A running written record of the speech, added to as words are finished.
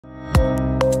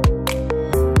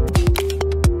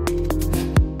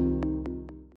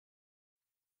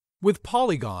With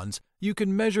polygons, you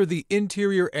can measure the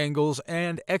interior angles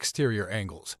and exterior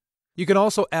angles. You can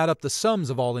also add up the sums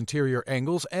of all interior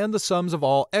angles and the sums of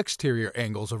all exterior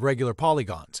angles of regular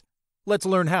polygons. Let's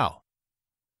learn how.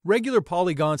 Regular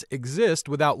polygons exist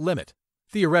without limit,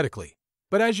 theoretically,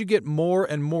 but as you get more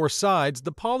and more sides,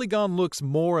 the polygon looks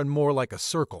more and more like a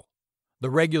circle.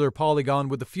 The regular polygon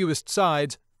with the fewest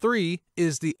sides, 3,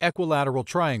 is the equilateral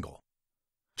triangle.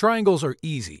 Triangles are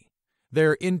easy.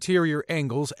 Their interior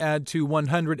angles add to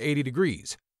 180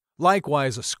 degrees.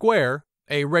 Likewise, a square,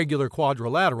 a regular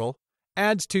quadrilateral,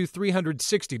 adds to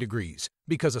 360 degrees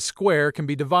because a square can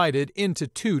be divided into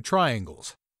 2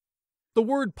 triangles. The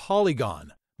word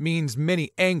polygon means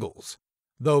many angles,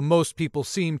 though most people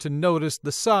seem to notice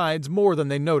the sides more than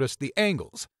they notice the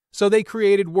angles, so they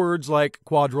created words like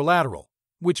quadrilateral,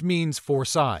 which means 4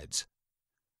 sides.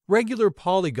 Regular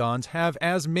polygons have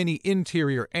as many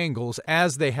interior angles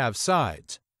as they have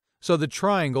sides, so the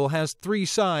triangle has 3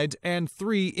 sides and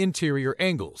 3 interior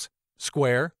angles,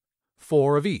 square,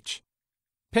 4 of each,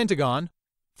 pentagon,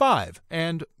 5,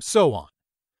 and so on.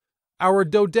 Our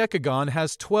dodecagon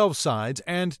has 12 sides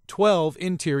and 12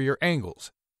 interior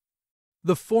angles.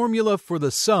 The formula for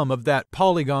the sum of that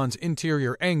polygon's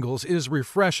interior angles is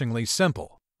refreshingly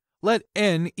simple. Let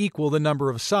n equal the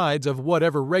number of sides of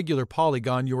whatever regular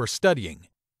polygon you are studying.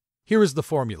 Here is the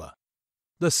formula.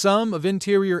 The sum of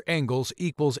interior angles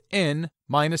equals n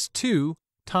minus 2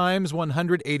 times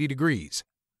 180 degrees.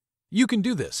 You can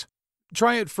do this.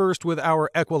 Try it first with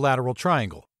our equilateral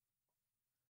triangle.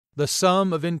 The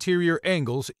sum of interior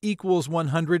angles equals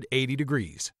 180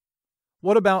 degrees.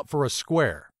 What about for a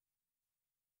square?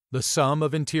 The sum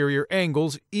of interior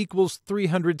angles equals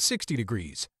 360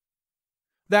 degrees.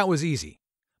 That was easy,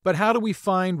 but how do we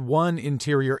find one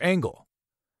interior angle?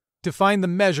 To find the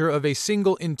measure of a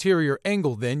single interior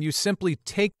angle, then, you simply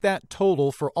take that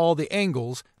total for all the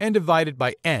angles and divide it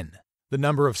by n, the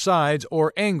number of sides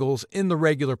or angles in the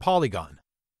regular polygon.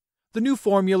 The new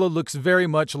formula looks very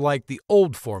much like the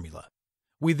old formula.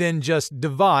 We then just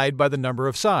divide by the number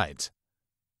of sides.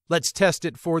 Let's test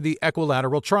it for the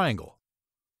equilateral triangle.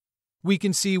 We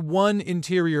can see one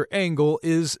interior angle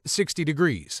is 60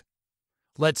 degrees.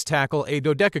 Let's tackle a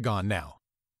dodecagon now.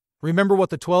 Remember what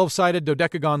the 12-sided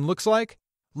dodecagon looks like?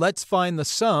 Let's find the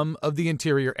sum of the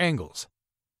interior angles.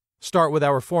 Start with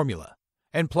our formula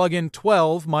and plug in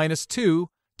 12 minus 2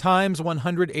 times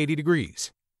 180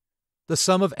 degrees. The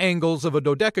sum of angles of a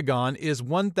dodecagon is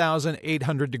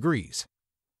 1,800 degrees.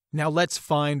 Now let's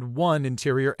find one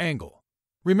interior angle.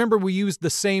 Remember, we used the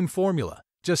same formula,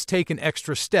 just take an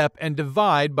extra step and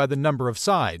divide by the number of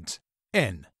sides,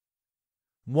 n.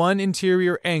 One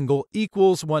interior angle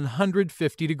equals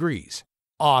 150 degrees.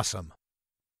 Awesome!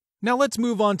 Now let's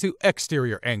move on to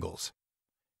exterior angles.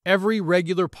 Every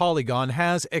regular polygon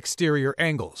has exterior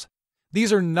angles.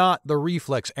 These are not the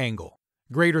reflex angle,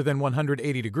 greater than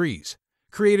 180 degrees,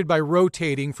 created by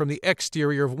rotating from the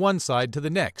exterior of one side to the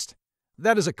next.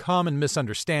 That is a common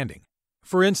misunderstanding.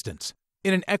 For instance,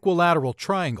 in an equilateral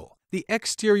triangle, the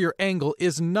exterior angle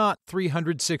is not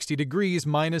 360 degrees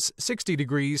minus 60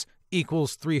 degrees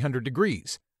equals 300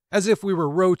 degrees, as if we were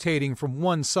rotating from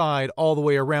one side all the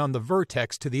way around the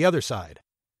vertex to the other side.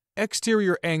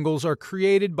 Exterior angles are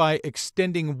created by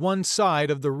extending one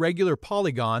side of the regular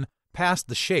polygon past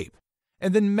the shape,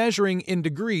 and then measuring in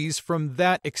degrees from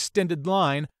that extended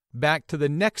line back to the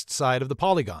next side of the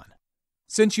polygon.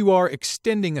 Since you are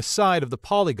extending a side of the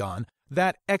polygon,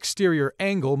 that exterior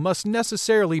angle must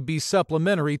necessarily be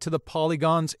supplementary to the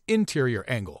polygon's interior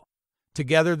angle.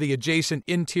 Together, the adjacent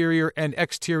interior and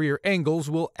exterior angles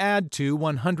will add to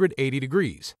 180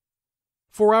 degrees.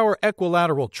 For our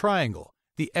equilateral triangle,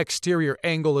 the exterior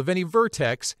angle of any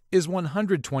vertex is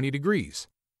 120 degrees.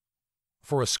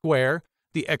 For a square,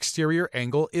 the exterior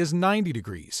angle is 90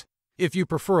 degrees. If you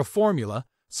prefer a formula,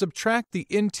 subtract the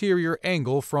interior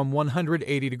angle from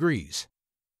 180 degrees.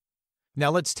 Now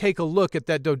let's take a look at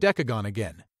that dodecagon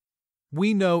again.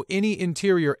 We know any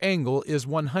interior angle is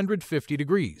 150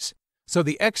 degrees, so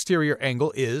the exterior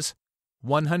angle is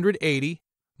 180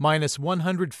 minus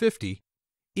 150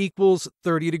 equals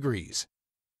 30 degrees.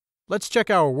 Let's check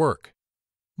our work.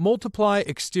 Multiply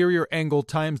exterior angle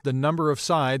times the number of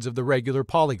sides of the regular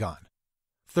polygon.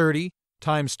 30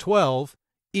 times 12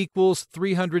 equals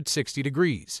 360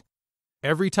 degrees.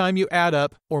 Every time you add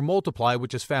up or multiply,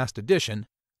 which is fast addition,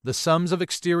 the sums of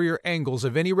exterior angles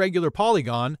of any regular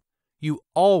polygon, you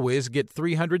always get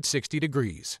 360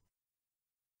 degrees.